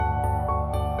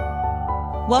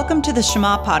Welcome to the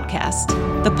Shema Podcast,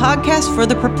 the podcast for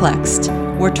the perplexed,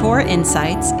 where Torah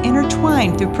insights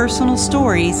intertwined through personal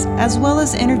stories as well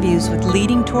as interviews with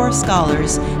leading Torah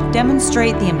scholars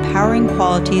demonstrate the empowering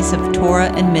qualities of Torah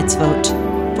and mitzvot.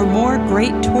 For more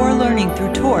great Torah learning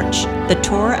through Torch, the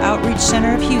Torah Outreach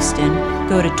Center of Houston,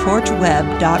 go to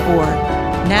torchweb.org.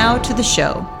 Now to the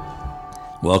show.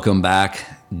 Welcome back,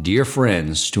 dear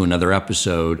friends, to another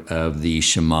episode of the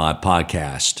Shema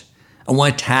Podcast. I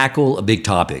want to tackle a big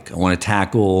topic. I want to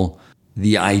tackle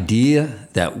the idea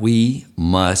that we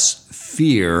must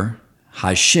fear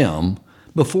Hashem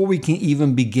before we can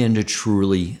even begin to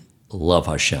truly love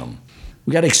Hashem.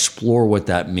 We got to explore what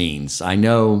that means. I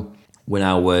know when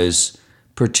I was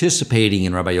participating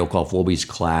in Rabbi Yochel Wolbe's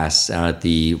class out at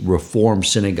the Reform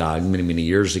Synagogue many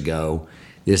years ago,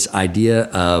 this idea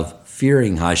of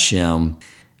fearing Hashem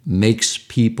makes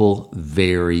people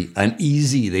very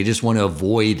uneasy. They just want to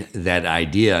avoid that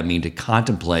idea. I mean, to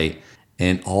contemplate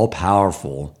an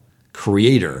all-powerful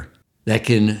creator that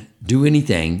can do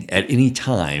anything at any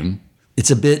time,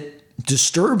 it's a bit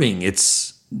disturbing.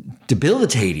 It's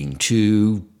debilitating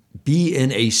to be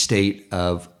in a state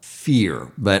of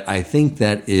fear. But I think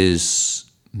that is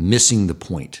missing the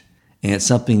point. And it's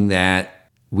something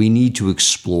that we need to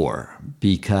explore,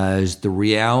 because the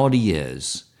reality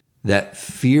is that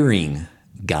fearing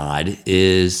God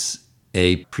is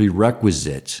a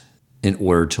prerequisite in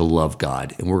order to love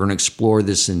God. And we're going to explore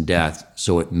this in depth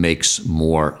so it makes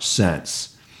more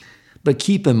sense. But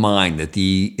keep in mind that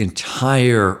the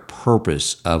entire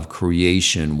purpose of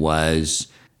creation was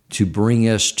to bring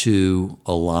us to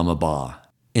Olam Haba,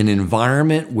 an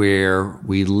environment where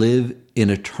we live in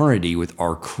eternity with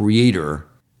our Creator,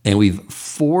 and we've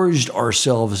forged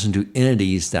ourselves into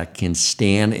entities that can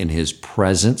stand in His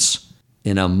presence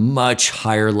in a much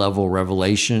higher level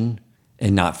revelation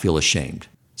and not feel ashamed.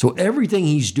 So everything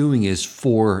He's doing is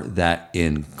for that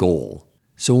end goal.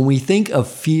 So when we think of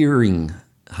fearing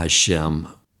Hashem,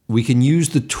 we can use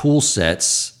the tool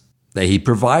sets that He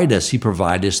provided us. He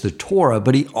provided us the Torah,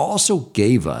 but He also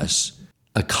gave us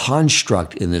a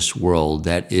construct in this world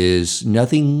that is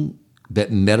nothing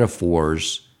but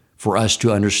metaphors for us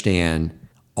to understand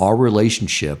our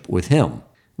relationship with Him.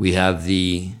 We have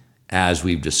as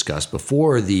we've discussed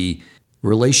before, the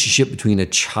relationship between a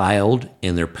child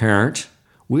and their parent.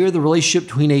 We are the relationship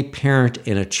between a parent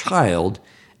and a child,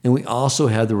 and we also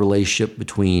have the relationship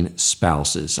between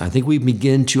spouses. I think we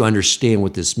begin to understand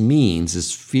what this means,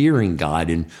 is fearing God,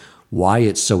 and why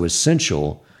it's so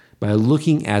essential by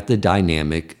looking at the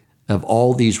dynamic of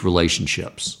all these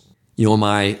relationships. You know, when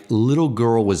my little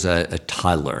girl was a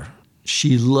toddler,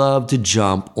 she loved to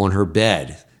jump on her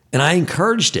bed, and I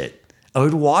encouraged it. I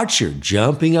would watch her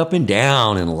jumping up and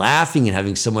down and laughing and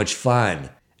having so much fun.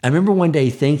 I remember one day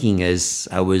thinking, as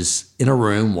I was in a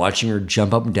room watching her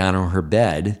jump up and down on her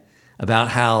bed, about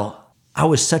how I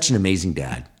was such an amazing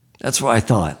dad. That's what I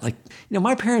thought.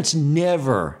 My parents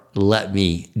never let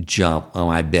me jump on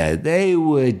my bed. I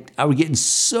would get in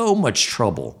so much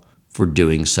trouble for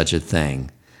doing such a thing.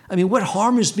 I mean, what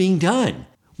harm is being done?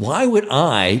 Why would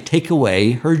I take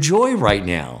away her joy right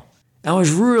now? I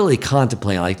was really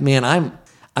contemplating,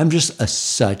 I'm just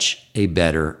such a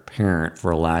better parent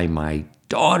for allowing my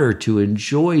daughter to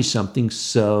enjoy something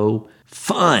so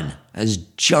fun as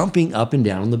jumping up and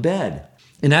down on the bed.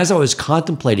 And as I was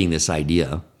contemplating this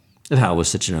idea of how I was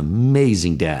such an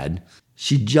amazing dad,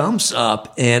 she jumps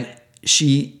up and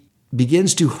she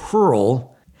begins to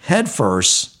hurl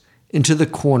headfirst into the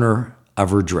corner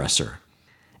of her dresser.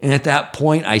 And at that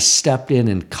point, I stepped in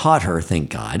and caught her, thank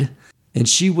God. And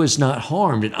she was not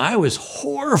harmed, and I was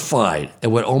horrified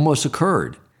at what almost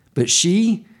occurred. But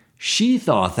she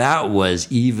thought that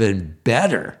was even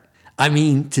better. I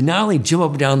mean, to not only jump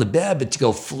up and down the bed, but to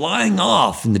go flying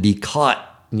off and to be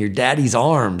caught in your daddy's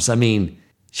arms. I mean,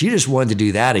 she just wanted to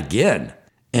do that again.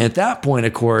 And at that point,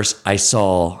 of course, I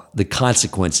saw the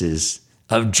consequences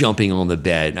of jumping on the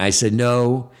bed. And I said,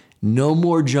 no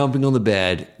more jumping on the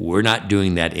bed. We're not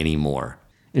doing that anymore.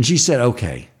 And she said,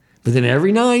 okay. But then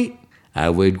every night, I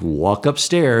would walk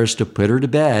upstairs to put her to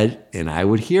bed, and I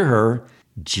would hear her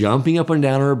jumping up and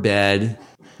down her bed,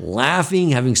 laughing,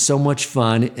 having so much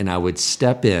fun, and I would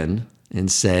step in and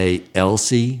say,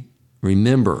 Elsie,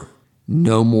 remember,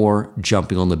 no more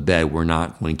jumping on the bed. We're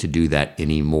not going to do that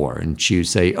anymore. And she would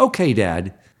say, okay,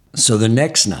 Dad. So the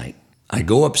next night, I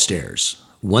go upstairs.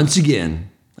 Once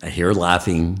again, I hear her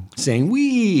laughing, saying,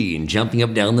 wee, and jumping up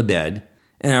and down the bed,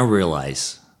 and I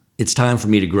realize it's time for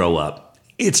me to grow up.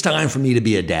 It's time for me to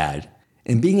be a dad.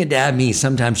 And being a dad means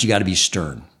sometimes you got to be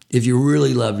stern if you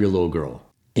really love your little girl.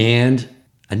 And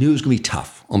I knew it was going to be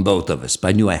tough on both of us, but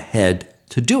I knew I had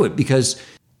to do it because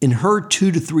in her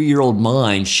 2 to 3 year old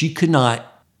mind, she could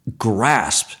not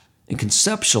grasp and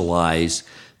conceptualize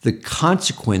the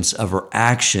consequence of her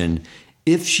action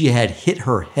if she had hit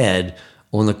her head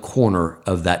on the corner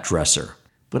of that dresser.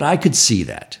 But I could see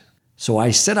that. So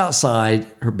I sat outside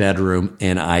her bedroom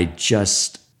and I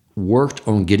just worked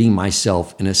on getting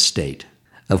myself in a state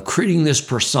of creating this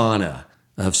persona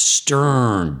of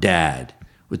stern dad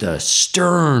with a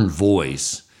stern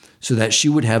voice so that she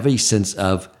would have a sense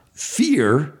of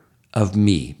fear of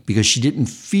me because she didn't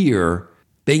fear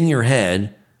banging her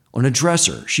head on a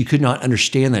dresser. She could not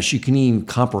understand that. She couldn't even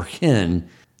comprehend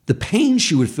the pain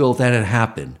she would feel if that had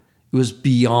happened. It was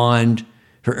beyond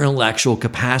her intellectual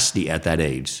capacity at that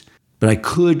age. But I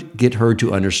could get her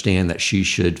to understand that she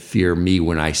should fear me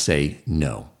when I say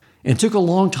no. And it took a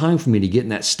long time for me to get in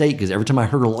that state because every time I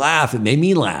heard her laugh, it made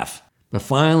me laugh. But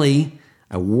finally,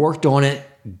 I worked on it,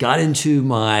 got into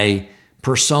my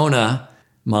persona,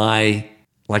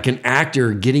 like an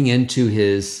actor getting into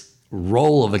his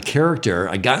role of a character.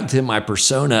 I got into my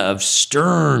persona of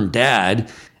stern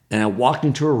dad, and I walked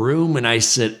into her room and I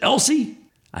said, "Elsie,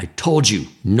 I told you,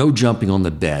 no jumping on the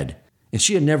bed." And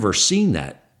she had never seen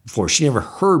that before. She never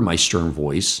heard my stern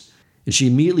voice. And she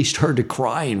immediately started to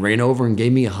cry and ran over and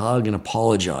gave me a hug and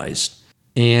apologized.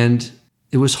 And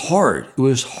it was hard. It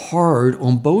was hard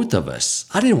on both of us.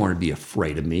 I didn't want her to be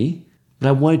afraid of me, but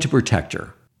I wanted to protect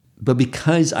her. But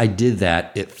because I did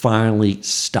that, it finally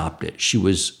stopped it. She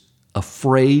was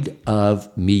afraid of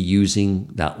me using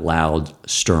that loud,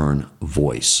 stern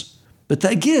voice. But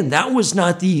again, that was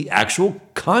not the actual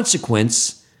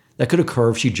consequence that could occur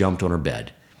if she jumped on her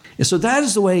bed. And so that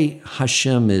is the way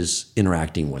Hashem is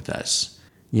interacting with us.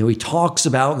 You know, he talks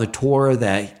about in the Torah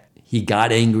that he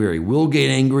got angry or he will get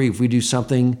angry if we do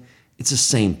something. It's the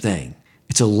same thing.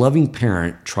 It's a loving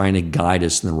parent trying to guide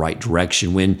us in the right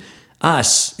direction when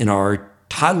us, in our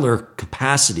toddler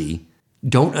capacity,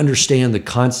 don't understand the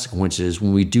consequences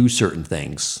when we do certain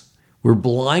things. We're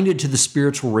blinded to the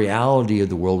spiritual reality of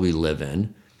the world we live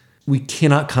in. We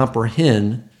cannot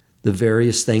comprehend the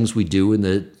various things we do and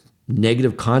the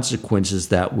negative consequences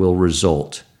that will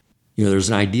result. You know, there's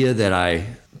an idea that I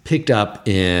picked up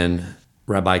in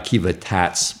Rabbi Akiva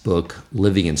Tatz's book,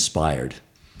 Living Inspired.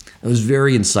 It was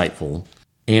very insightful.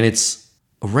 And it's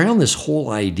around this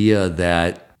whole idea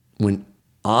that when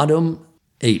Adam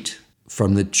ate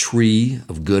from the tree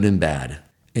of good and bad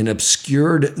and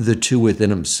obscured the two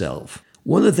within himself,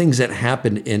 one of the things that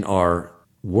happened in our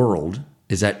world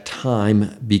is that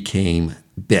time became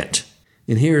bent.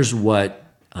 And here's what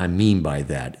I mean by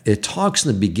that. It talks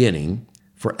in the beginning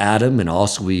for Adam, and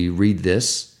also we read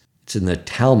this, it's in the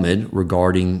Talmud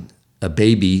regarding a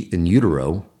baby in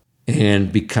utero.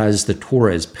 And because the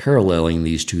Torah is paralleling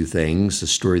these two things, the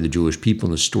story of the Jewish people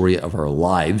and the story of our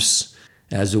lives,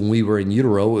 as when we were in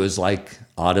utero, it was like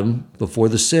Adam before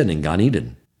the sin in Gan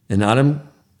Eden. And Adam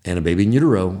and a baby in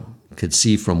utero could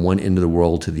see from one end of the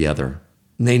world to the other.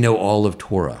 And they know all of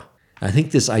Torah. I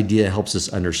think this idea helps us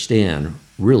understand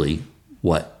really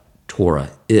what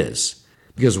Torah is.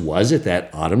 Because was it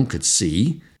that Adam could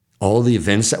see all the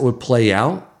events that would play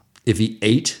out if he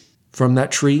ate from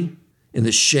that tree, and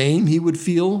the shame he would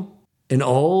feel, and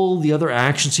all the other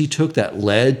actions he took that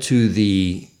led to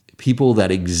the people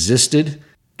that existed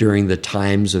during the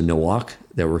times of Noah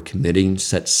that were committing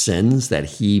such sins that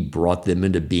he brought them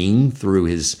into being through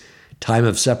his time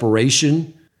of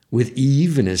separation with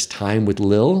Eve and his time with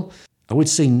Lil? I would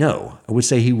say no. I would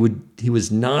say he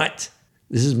was not.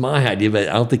 This is my idea, but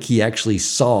I don't think he actually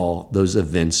saw those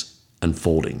events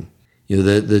unfolding. You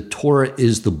know, the Torah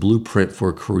is the blueprint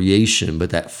for creation, but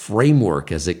that framework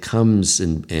as it comes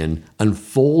and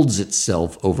unfolds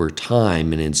itself over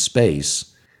time and in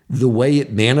space, the way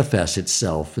it manifests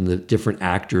itself in the different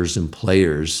actors and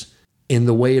players, and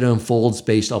the way it unfolds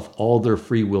based off all their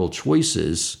free will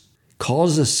choices,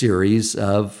 causes a series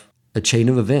of a chain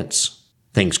of events.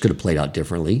 Things could have played out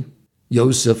differently.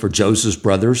 Joseph's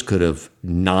brothers could have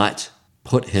not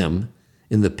put him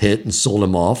in the pit and sold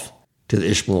him off to the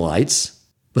Ishmaelites.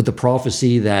 But the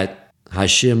prophecy that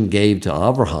Hashem gave to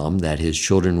Abraham that his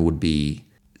children would be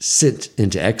sent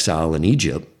into exile in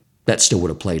Egypt, that still would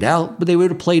have played out, but they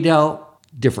would have played out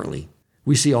differently.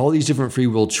 We see all these different free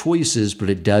will choices, but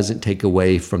it doesn't take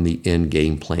away from the end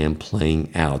game plan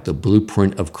playing out. The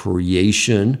blueprint of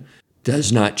creation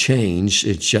does not change.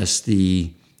 It's just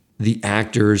the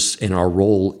actors and our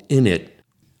role in it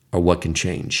are what can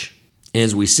change.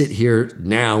 As we sit here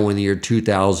now in the year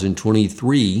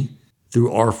 2023,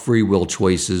 through our free will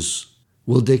choices,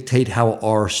 will dictate how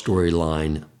our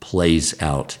storyline plays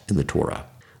out in the Torah.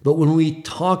 But when we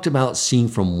talked about seeing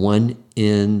from one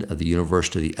end of the universe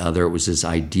to the other, it was this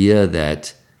idea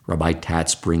that Rabbi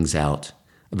Tatz brings out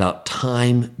about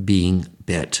time being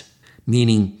bit,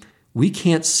 meaning we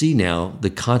can't see now the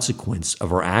consequence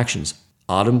of our actions.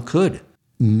 Adam could.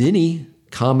 Many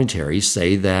commentaries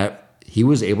say that he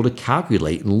was able to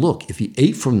calculate and look, if he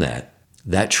ate from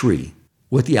that tree,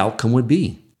 what the outcome would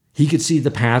be. He could see the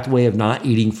pathway of not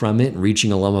eating from it and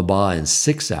reaching Olam Haba in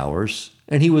 6 hours,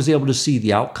 and he was able to see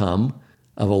the outcome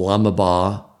of Olam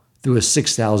Haba through a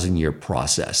 6,000-year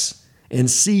process and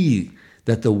see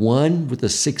that the one with the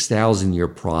 6,000-year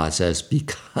process,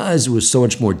 because it was so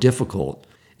much more difficult,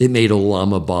 it made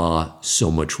Olam Haba so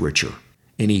much richer.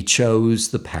 And he chose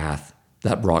the path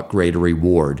that brought greater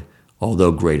reward,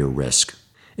 although greater risk.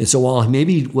 And so while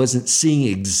maybe he wasn't seeing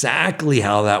exactly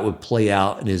how that would play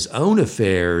out in his own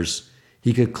affairs,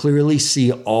 he could clearly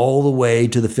see all the way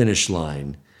to the finish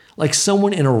line. Like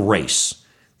someone in a race,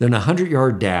 they're in a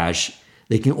 100-yard dash,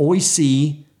 they can always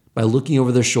see by looking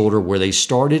over their shoulder where they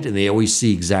started, and they always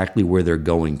see exactly where they're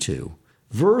going to.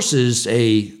 Versus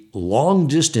a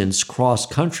long-distance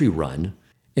cross-country run,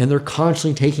 and they're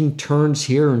constantly taking turns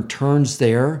here and turns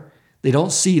there. They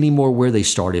don't see anymore where they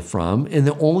started from, and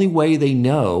the only way they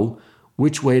know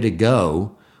which way to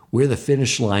go, where the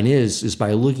finish line is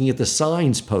by looking at the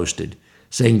signs posted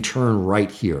saying turn right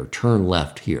here, turn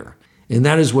left here. And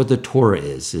that is what the Torah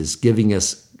is giving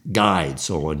us guides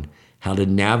on how to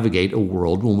navigate a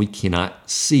world when we cannot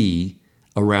see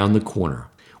around the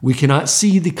corner. We cannot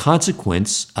see the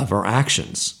consequence of our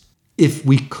actions. If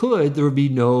we could, there would be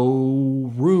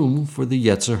no room for the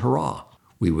Yetzer Hara.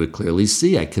 We would clearly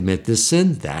see, I commit this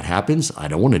sin, that happens, I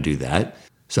don't want to do that.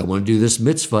 So I want to do this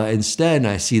mitzvah instead, and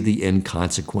I see the end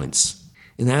consequence.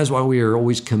 And that is why we are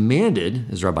always commanded,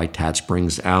 as Rabbi Tatz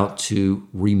brings out, to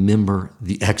remember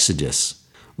the Exodus.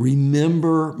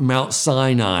 Remember Mount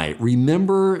Sinai.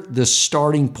 Remember the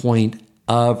starting point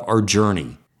of our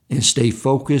journey, and stay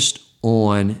focused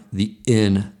on the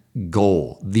end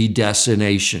goal, the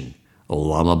destination,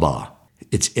 Olam Haba.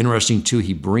 It's interesting, too,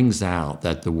 he brings out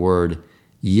that the word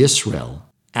Yisrael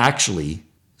actually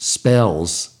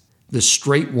spells the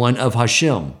straight one of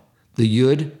Hashem. The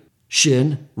Yud,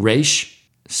 Shin, Resh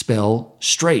spell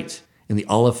straight, and the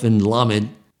Aleph and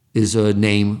Lamed is a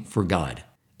name for God.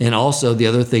 And also the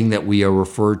other thing that we are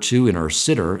referred to in our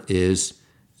Siddur is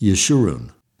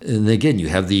Yeshurun. And again, you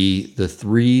have the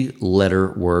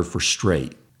 3-letter word for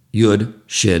straight. Yud,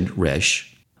 Shin,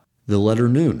 Resh, the letter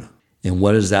Nun. And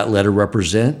what does that letter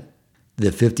represent?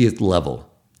 The 50th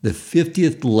level. The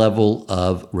 50th level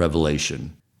of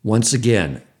revelation. Once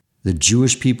again, the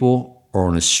Jewish people are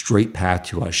on a straight path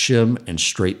to Hashem and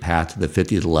straight path to the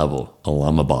 50th level,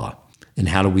 Olam Haba. And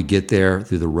how do we get there?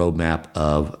 Through the roadmap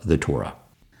of the Torah.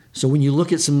 So when you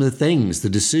look at some of the things, the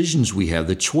decisions we have,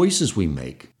 the choices we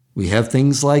make, we have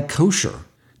things like kosher.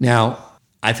 Now,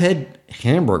 I've had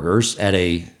hamburgers at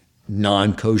a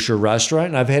non-kosher restaurant,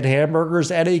 and I've had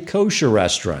hamburgers at a kosher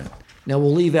restaurant. Now,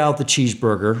 we'll leave out the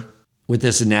cheeseburger with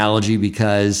this analogy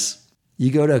because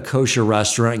you go to a kosher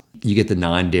restaurant, you get the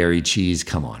non-dairy cheese.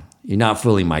 Come on, you're not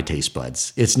fooling my taste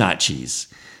buds. It's not cheese.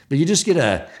 But you just get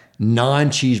a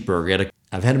non-cheeseburger.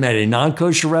 I've had them at a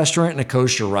non-kosher restaurant and a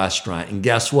kosher restaurant. And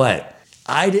guess what?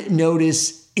 I didn't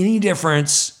notice any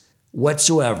difference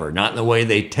whatsoever. Not in the way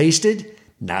they tasted,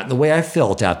 not in the way I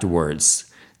felt afterwards.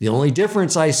 The only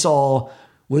difference I saw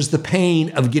was the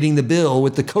pain of getting the bill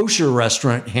with the kosher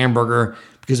restaurant hamburger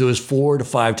because it was 4 to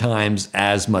 5 times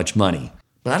as much money.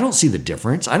 But I don't see the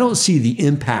difference. I don't see the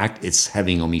impact it's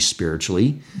having on me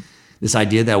spiritually. This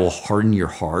idea that will harden your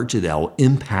heart, that will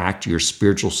impact your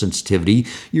spiritual sensitivity,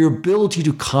 your ability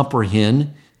to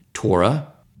comprehend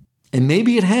Torah. And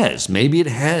maybe it has. Maybe it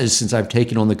has, since I've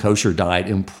taken on the kosher diet,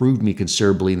 improved me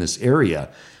considerably in this area.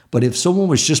 But if someone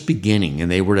was just beginning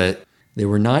and they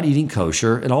were not eating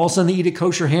kosher, and all of a sudden they eat a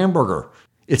kosher hamburger,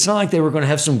 it's not like they were going to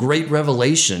have some great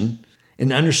revelation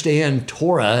and understand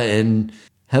Torah and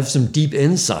have some deep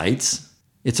insights.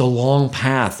 It's a long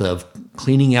path of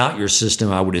cleaning out your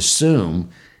system, I would assume,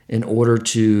 in order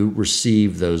to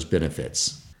receive those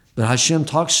benefits. But Hashem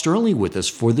talks sternly with us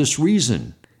for this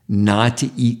reason, not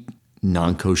to eat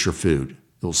non-kosher food.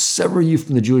 It will sever you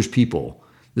from the Jewish people.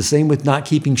 The same with not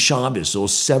keeping Shabbos. It will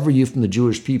sever you from the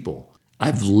Jewish people.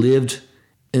 I've lived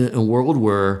in a world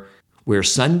where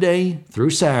Sunday through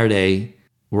Saturday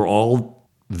were all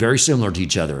very similar to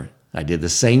each other. I did the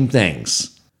same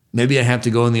things. Maybe I have to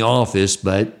go in the office,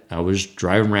 but I was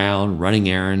driving around, running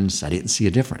errands. I didn't see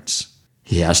a difference.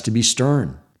 He has to be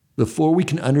stern. Before we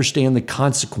can understand the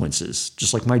consequences,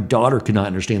 just like my daughter could not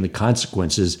understand the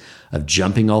consequences of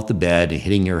jumping off the bed and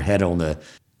hitting her head on the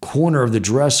corner of the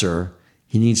dresser,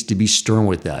 he needs to be stern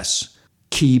with us.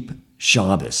 Keep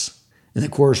Shabbos. And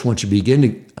of course, once you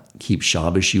begin keep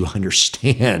Shabbos, you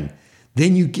understand.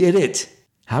 Then you get it.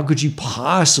 How could you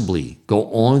possibly go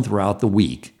on throughout the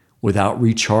week without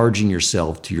recharging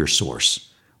yourself to your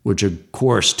source, which of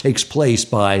course takes place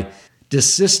by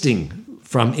desisting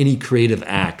from any creative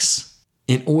acts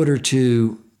in order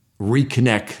to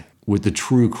reconnect with the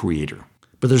true creator?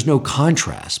 But there's no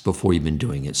contrast before you've been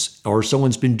doing it, or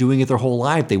someone's been doing it their whole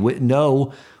life. They wouldn't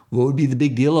know what would be the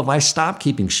big deal if I stopped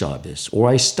keeping Shabbos or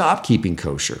I stopped keeping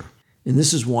kosher. And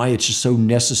this is why it's just so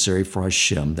necessary for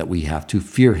Hashem that we have to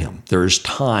fear him. There's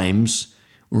times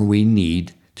when we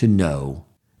need to know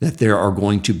that there are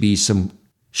going to be some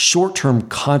short-term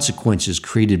consequences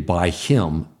created by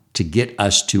him to get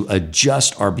us to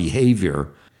adjust our behavior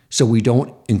so we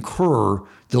don't incur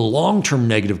the long-term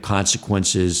negative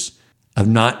consequences of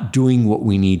not doing what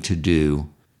we need to do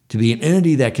to be an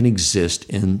entity that can exist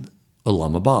in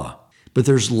Olam Haba. But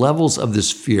there's levels of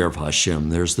this fear of Hashem.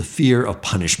 There's the fear of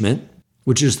punishment,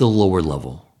 which is the lower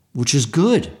level, which is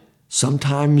good.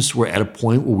 Sometimes we're at a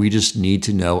point where we just need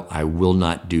to know, I will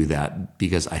not do that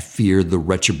because I fear the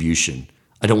retribution.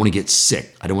 I don't want to get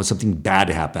sick. I don't want something bad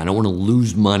to happen. I don't want to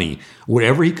lose money.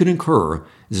 Whatever he could incur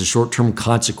is a short-term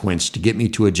consequence to get me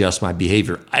to adjust my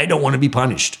behavior. I don't want to be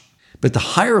punished. But the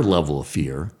higher level of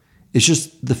fear is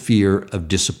just the fear of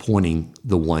disappointing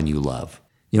the one you love.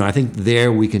 I think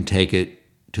there we can take it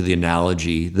to the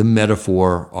analogy, the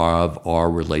metaphor of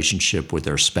our relationship with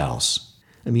our spouse.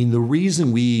 The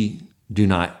reason we do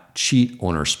not cheat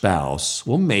on our spouse,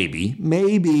 well, maybe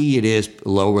it is a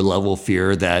lower level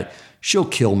fear that she'll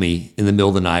kill me in the middle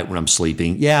of the night when I'm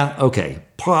sleeping. Yeah, okay,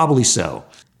 probably so.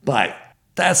 But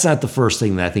that's not the first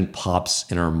thing that I think pops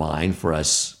in our mind for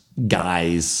us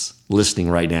guys listening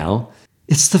right now.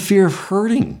 It's the fear of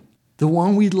hurting the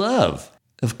one we love,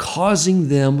 of causing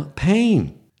them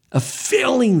pain, of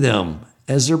failing them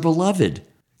as their beloved.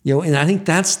 And I think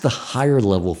that's the higher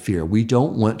level fear. We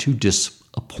don't want to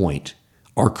disappoint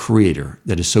our Creator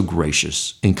that is so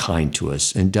gracious and kind to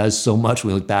us and does so much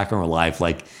when we look back on our life.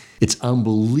 Like, it's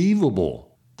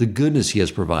unbelievable the goodness he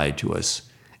has provided to us.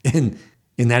 And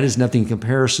that is nothing in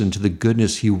comparison to the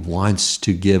goodness he wants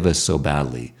to give us so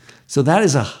badly. So that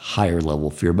is a higher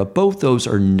level fear, but both those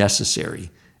are necessary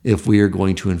if we are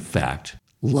going to, in fact,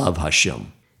 love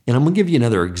Hashem. And I'm going to give you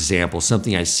another example,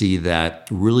 something I see that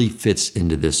really fits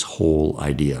into this whole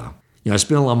idea. I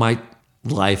spent a lot of my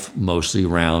life mostly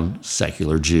around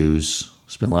secular Jews,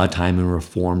 spent a lot of time in a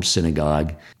Reformed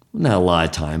synagogue. Not a lot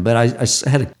of time, but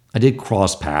I did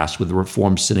cross paths with the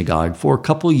Reformed synagogue for a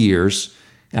couple of years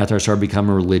after I started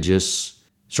becoming religious,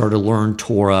 started to learn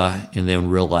Torah, and then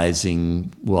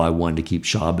realizing, I wanted to keep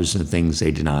Shabbos and things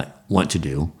they did not want to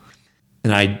do.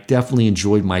 And I definitely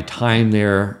enjoyed my time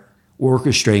there,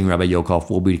 orchestrating Rabbi Yochel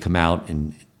Wolbe to come out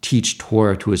and teach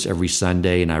Torah to us every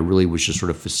Sunday. And I really was just sort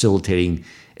of facilitating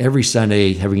every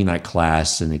Sunday, having that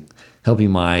class and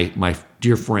helping my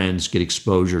dear friends get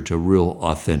exposure to real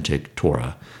authentic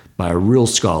Torah by a real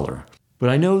scholar. But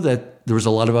I know that there was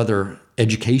a lot of other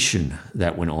education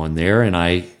that went on there, and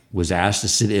I was asked to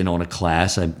sit in on a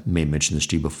class. I may have mentioned this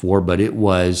to you before, but it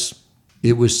was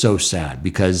so sad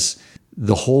because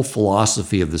the whole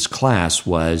philosophy of this class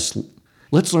was,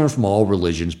 let's learn from all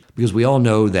religions, because we all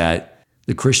know that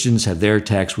the Christians have their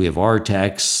texts, we have our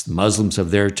texts, the Muslims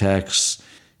have their texts,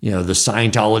 the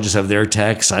Scientologists have their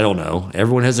texts. I don't know.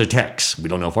 Everyone has their texts. We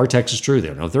don't know if our text is true. They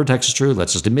don't know if their text is true.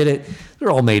 Let's just admit it.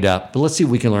 They're all made up, but let's see if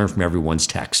we can learn from everyone's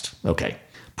text. Okay.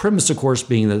 Premise, of course,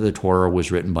 being that the Torah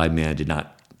was written by men, did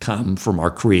not come from our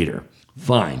Creator.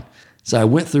 Fine. So I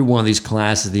went through one of these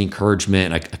classes, the encouragement,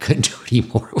 and I couldn't do it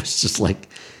anymore. It was just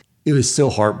it was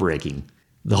so heartbreaking.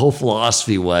 The whole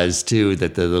philosophy was, too,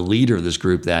 that the leader of this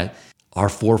group, that our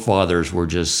forefathers were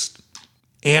just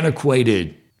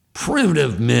antiquated,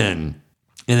 primitive men.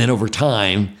 And then over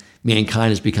time, mankind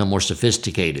has become more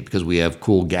sophisticated because we have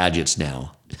cool gadgets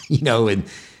now. And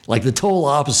the total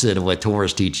opposite of what Torah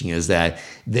is teaching is that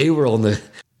they were on the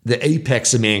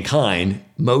apex of mankind,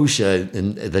 Moshe,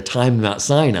 and the time of Mount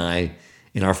Sinai,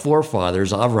 and our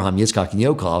forefathers, Abraham, Yitzchak, and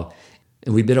Yaakov,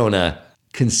 and we've been on a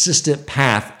consistent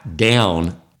path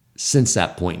down since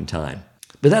that point in time.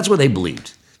 But that's what they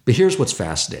believed. But here's what's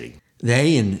fascinating.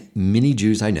 They and many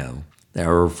Jews I know that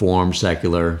are Reformed,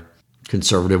 secular,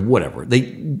 conservative, whatever,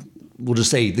 we'll just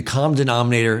say the common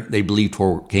denominator, they believe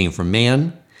Torah came from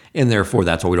man, and therefore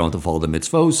that's why we don't have to follow the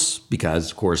mitzvos,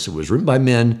 because, of course, it was written by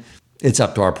men. It's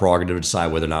up to our prerogative to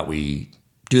decide whether or not we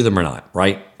do them or not,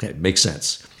 right? Okay, makes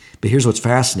sense. But here's what's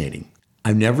fascinating.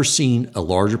 I've never seen a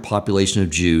larger population of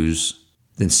Jews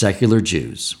than secular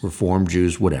Jews, Reformed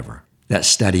Jews, whatever, that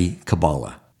study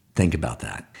Kabbalah. Think about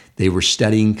that. They were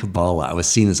studying Kabbalah. I was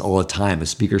seeing this all the time. A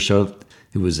speaker showed up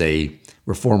who was a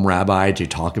Reform rabbi to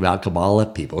talk about Kabbalah.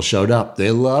 People showed up.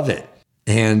 They love it.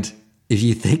 And if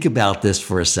you think about this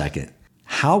for a second,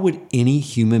 how would any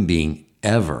human being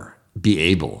ever be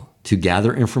able to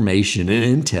gather information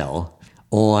and intel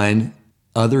on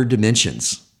other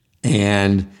dimensions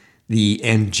and the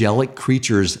angelic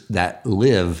creatures that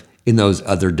live in those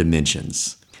other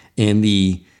dimensions and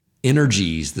the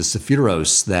energies, the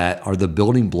sephiros that are the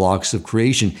building blocks of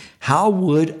creation? How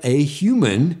would a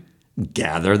human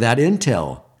gather that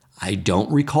intel? I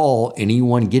don't recall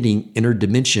anyone getting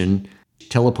interdimension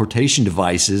teleportation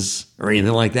devices or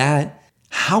anything like that.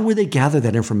 How would they gather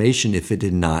that information if it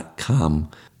did not come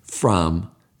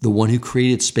from the one who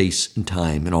created space and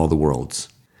time and all the worlds?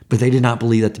 But they did not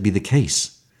believe that to be the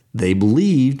case. They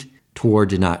believed Torah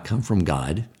did not come from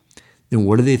God. Then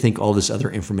where do they think all this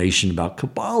other information about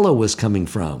Kabbalah was coming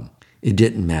from? It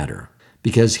didn't matter,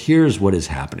 because here's what is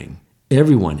happening.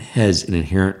 Everyone has an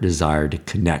inherent desire to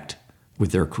connect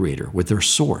with their creator, with their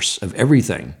source of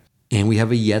everything. And we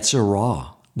have a Yetzer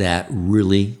Hara that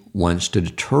really wants to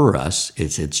deter us,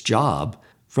 it's its job,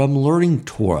 from learning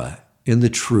Torah and the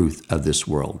truth of this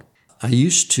world. I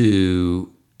used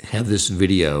to have this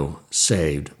video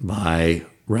saved by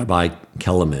Rabbi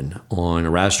Kellerman on a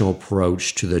rational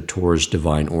approach to the Torah's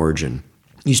divine origin.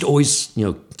 I used to always,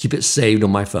 keep it saved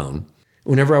on my phone.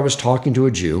 Whenever I was talking to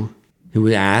a Jew who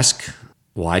would ask,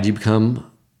 why did you become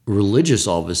religious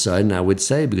all of a sudden? I would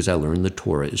say, because I learned the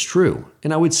Torah is true.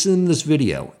 And I would send them this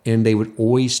video, and they would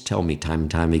always tell me time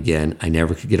and time again, I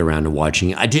never could get around to watching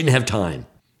it. I didn't have time.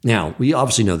 Now, we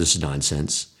obviously know this is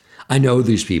nonsense. I know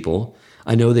these people.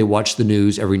 I know they watch the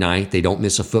news every night. They don't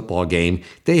miss a football game.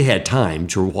 They had time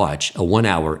to watch a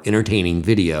 1-hour entertaining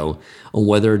video on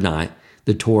whether or not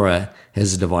the Torah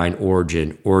has a divine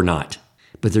origin or not.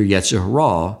 But their Yetzer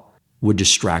Hara would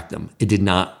distract them. It did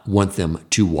not want them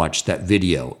to watch that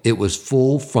video. It was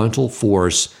full frontal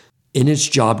force in its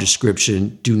job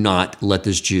description. Do not let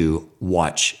this Jew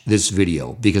watch this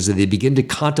video, because if they begin to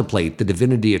contemplate the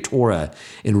divinity of Torah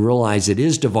and realize it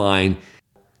is divine,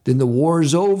 then the war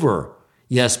is over.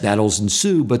 Yes, battles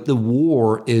ensue, but the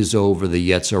war is over.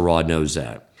 The Yetzer Hara knows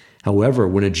that. However,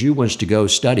 when a Jew wants to go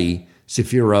study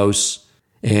Sephiros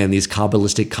and these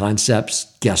Kabbalistic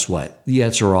concepts, guess what? The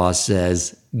Yetzer Hara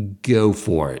says, go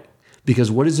for it.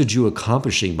 Because what is a Jew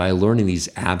accomplishing by learning these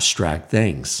abstract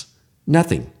things?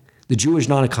 Nothing. The Jew is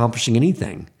not accomplishing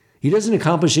anything. He doesn't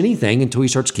accomplish anything until he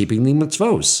starts keeping the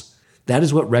mitzvos. That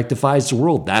is what rectifies the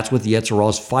world. That's what the Yetzer Hara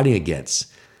is fighting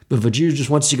against. But if a Jew just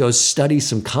wants to go study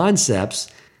some concepts,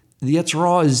 the Yetzer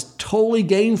Hara is totally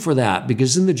game for that,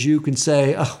 because then the Jew can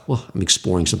say, I'm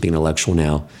exploring something intellectual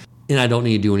now, and I don't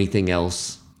need to do anything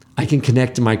else. I can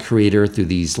connect to my Creator through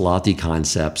these lofty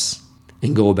concepts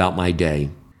and go about my day.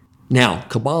 Now,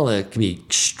 Kabbalah can be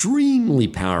extremely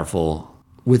powerful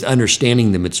with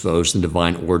understanding the mitzvos and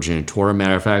divine origin of Torah.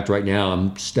 Matter of fact, right now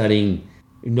I'm studying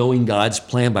Knowing God's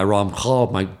Plan by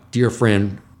Ramchal, my dear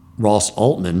friend Ross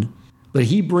Altman. But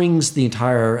he brings the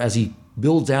entire, as he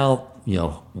builds out,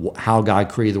 how God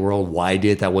created the world, why he did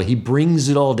it that way, he brings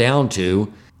it all down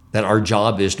to that our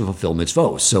job is to fulfill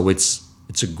mitzvot. So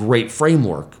it's a great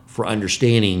framework for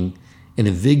understanding and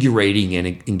invigorating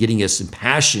and getting us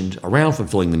impassioned around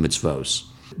fulfilling the mitzvot.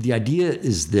 The idea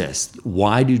is this: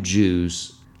 why do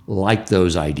Jews like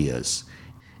those ideas?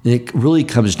 And it really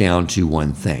comes down to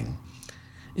one thing,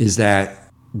 is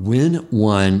that when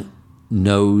one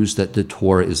knows that the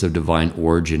Torah is of divine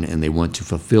origin and they want to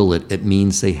fulfill it, it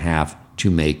means they have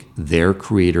to make their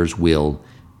Creator's will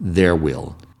their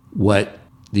will. What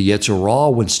the Yetzer Hara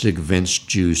wants to convince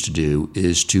Jews to do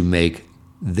is to make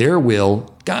their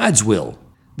will God's will.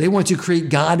 They want to create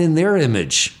God in their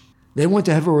image. They want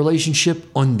to have a relationship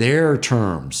on their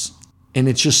terms. And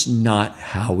it's just not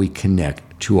how we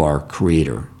connect to our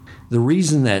Creator. The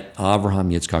reason that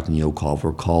Avraham, Yitzchak, and Yaakov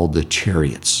were called the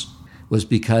chariots was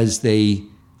because they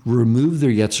removed their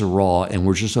Yetzer Hara and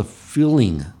were just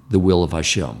fulfilling the will of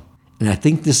Hashem. And I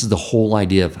think this is the whole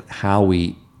idea of how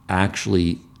we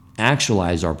actually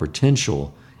actualize our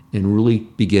potential and really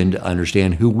begin to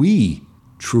understand who we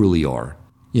truly are.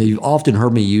 You've often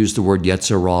heard me use the word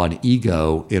Yetzer Hara and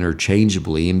ego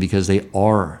interchangeably, and because they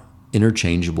are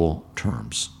interchangeable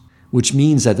terms, which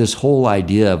means that this whole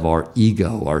idea of our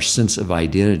ego, our sense of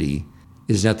identity,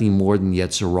 is nothing more than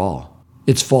Yetzer Hara.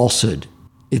 It's falsehood.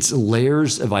 It's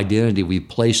layers of identity we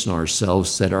place on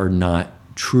ourselves that are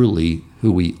not truly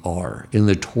who we are. And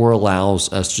the Torah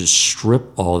allows us to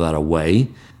strip all that away,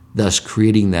 thus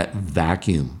creating that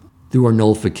vacuum through our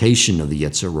nullification of the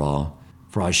Yetzer Hara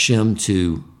for Hashem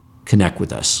to connect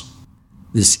with us.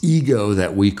 This ego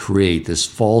that we create, this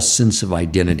false sense of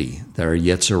identity that our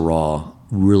Yetzer Hara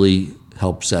really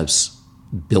helps us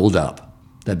build up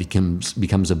that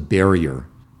becomes a barrier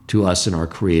to us and our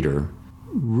Creator,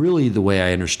 really the way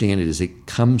I understand it is it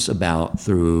comes about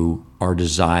through our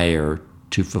desire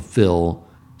to fulfill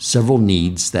several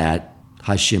needs that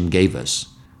Hashem gave us.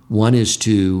 One is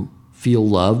to feel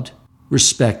loved,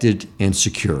 respected, and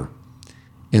secure.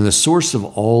 And the source of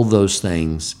all those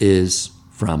things is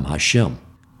from Hashem.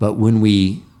 But when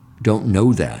we don't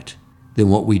know that, then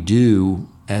what we do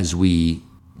as we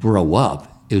grow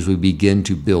up is we begin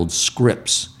to build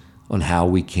scripts on how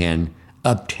we can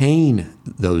obtain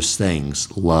those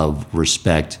things, love,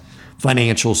 respect,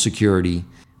 financial security.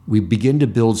 We begin to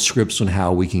build scripts on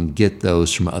how we can get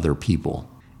those from other people.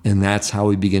 And that's how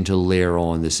we begin to layer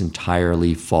on this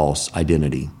entirely false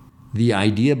identity. The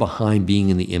idea behind being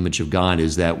in the image of God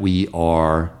is that we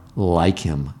are like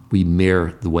Him. We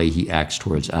mirror the way He acts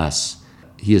towards us.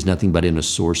 He is nothing but in a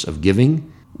source of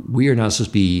giving. We are not supposed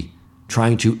to be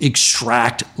trying to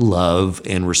extract love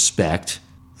and respect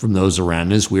from those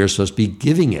around us. We are supposed to be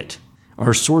giving it.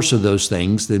 Our source of those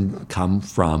things then come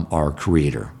from our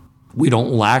Creator. We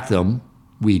don't lack them.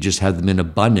 We just have them in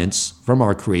abundance from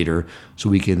our Creator, so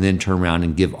we can then turn around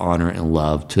and give honor and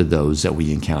love to those that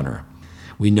we encounter.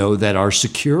 We know that our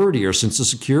security, our sense of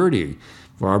security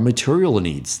for our material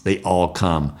needs, they all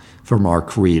come from our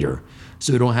Creator.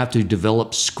 So we don't have to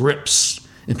develop scripts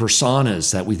and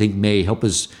personas that we think may help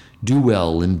us do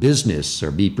well in business or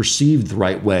be perceived the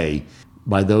right way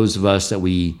by those of us that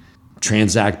we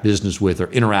transact business with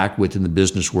or interact with in the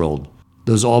business world.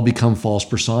 Those all become false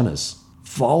personas,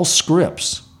 false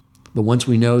scripts. But once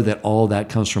we know that all that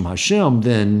comes from Hashem,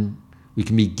 then we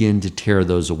can begin to tear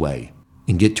those away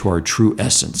and get to our true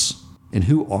essence. And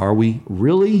who are we?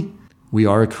 Really? We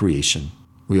are a creation.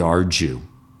 We are a Jew,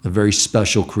 a very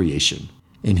special creation.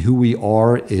 And who we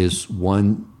are is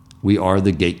one, we are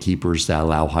the gatekeepers that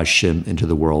allow Hashem into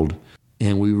the world.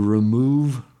 And we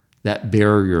remove that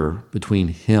barrier between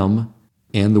Him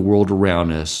and the world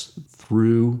around us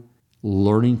through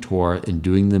learning Torah and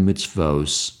doing the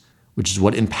mitzvos, which is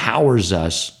what empowers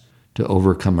us to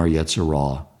overcome our Yetzer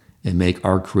Hara and make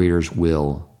our Creator's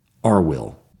will our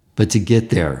will. But to get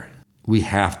there, we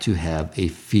have to have a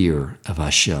fear of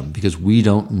Hashem because we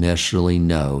don't necessarily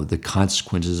know the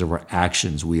consequences of our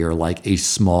actions. We are like a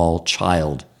small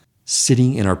child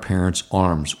sitting in our parents'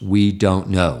 arms. We don't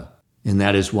know. And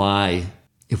that is why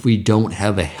if we don't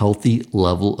have a healthy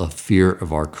level of fear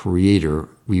of our Creator,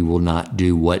 we will not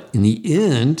do what in the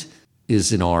end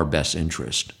is in our best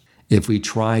interest. If we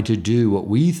try to do what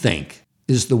we think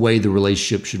is the way the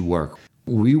relationship should work,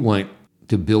 we want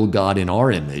to build God in our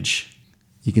image.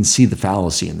 You can see the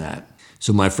fallacy in that.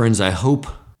 So my friends, I hope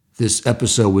this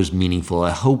episode was meaningful.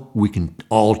 I hope we can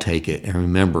all take it and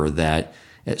remember that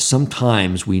at some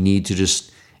times we need to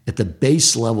just, at the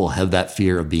base level, have that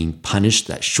fear of being punished,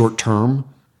 that short term,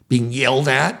 being yelled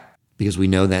at, because we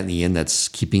know that in the end that's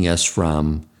keeping us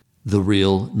from the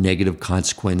real negative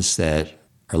consequence that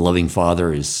our loving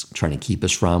Father is trying to keep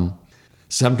us from.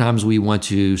 Sometimes we want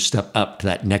to step up to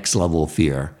that next level of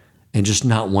fear and just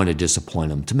not want to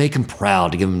disappoint Him, to make Him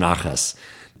proud, to give Him nachas,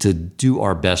 to do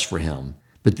our best for Him.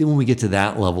 But then when we get to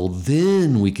that level,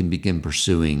 then we can begin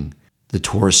pursuing the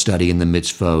Torah study and the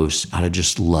mitzvos out of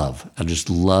just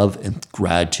love and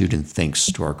gratitude and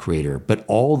thanks to our Creator. But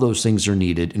all those things are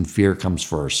needed, and fear comes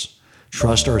first.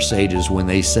 Trust our sages when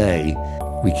they say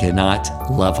we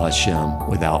cannot love Hashem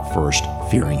without first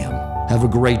fearing Him. Have a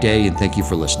great day, and thank you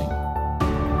for listening.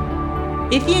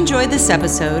 If you enjoyed this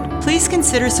episode, please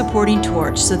consider supporting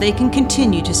Torch so they can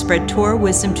continue to spread Torah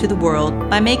wisdom to the world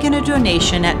by making a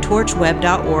donation at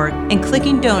torchweb.org and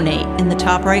clicking donate in the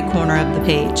top right corner of the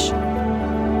page.